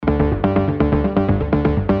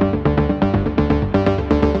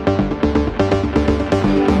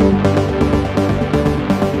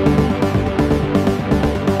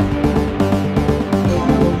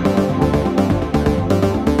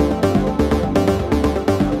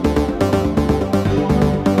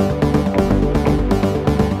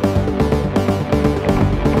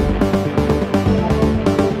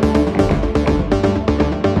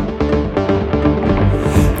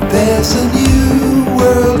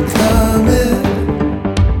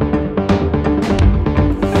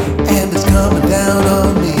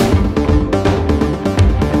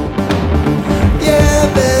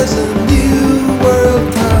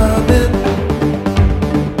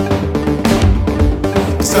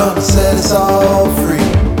gonna set us all free.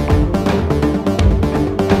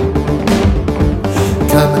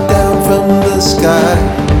 Coming down from the sky,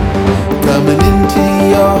 coming into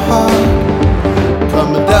your heart.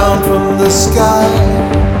 Coming down from the sky,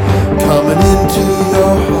 coming into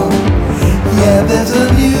your heart. Yeah, there's a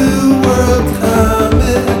new world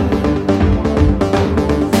coming.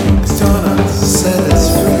 It's gonna set us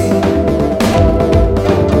free.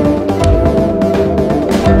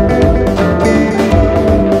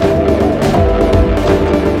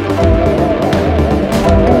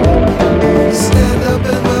 Stand up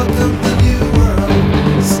and welcome the new world.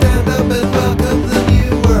 Stand up and welcome the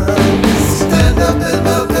new world. Stand up and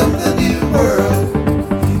welcome the new world.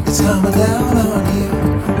 It's coming down on you.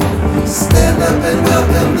 Stand up and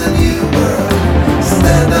welcome the new world.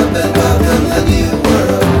 Stand up and welcome the new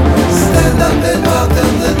world. Stand up and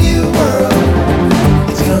welcome the new world.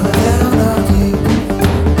 It's coming down on you.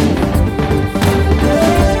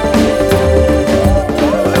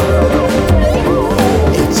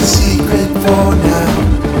 It's a secret for now,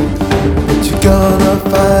 but you're gonna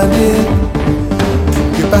find it.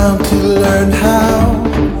 You're bound to learn how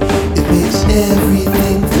it makes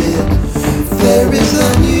everything fit. There is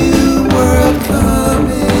a new world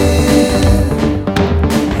coming,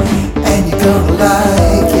 and you're gonna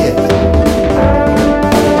like it.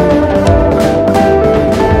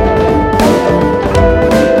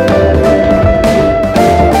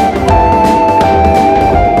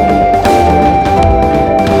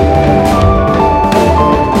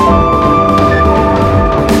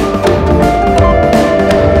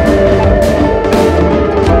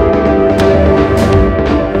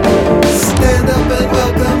 Stand up and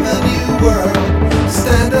welcome the new world.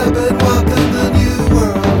 Stand up and welcome the new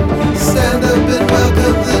world. Stand up and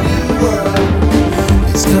welcome the new world.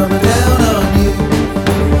 It's coming down on you.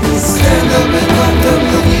 Stand up and welcome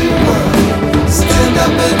the new world. Stand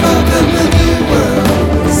up and welcome the new world.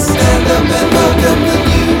 Stand up and welcome the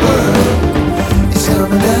new world. It's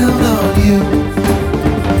coming down on you.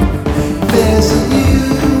 There's a new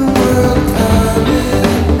world coming,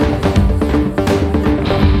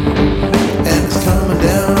 and it's coming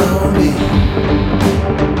down on me.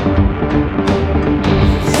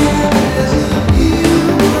 Yeah, there's a new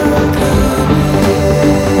world coming.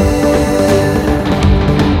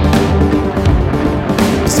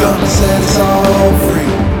 It's gonna set us all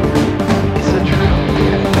free. Is it true?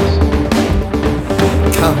 Yes.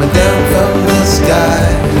 Coming down from the sky,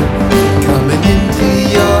 coming into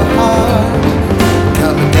your heart.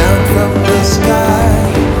 Coming down from the sky,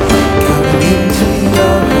 coming into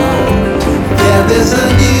your heart. Yeah, there's a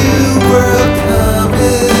new world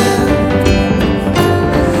coming.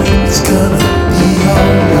 It's gonna be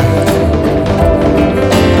alright.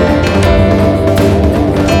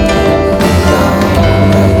 Be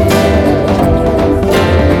alright.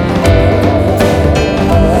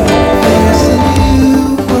 There's a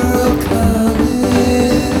new world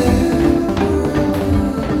coming,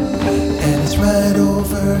 and it's right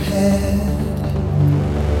overhead.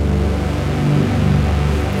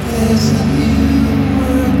 There's a new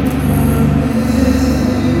world coming,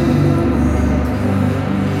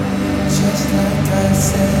 just like I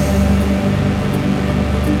said.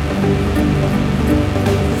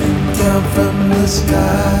 Down from the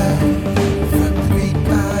sky,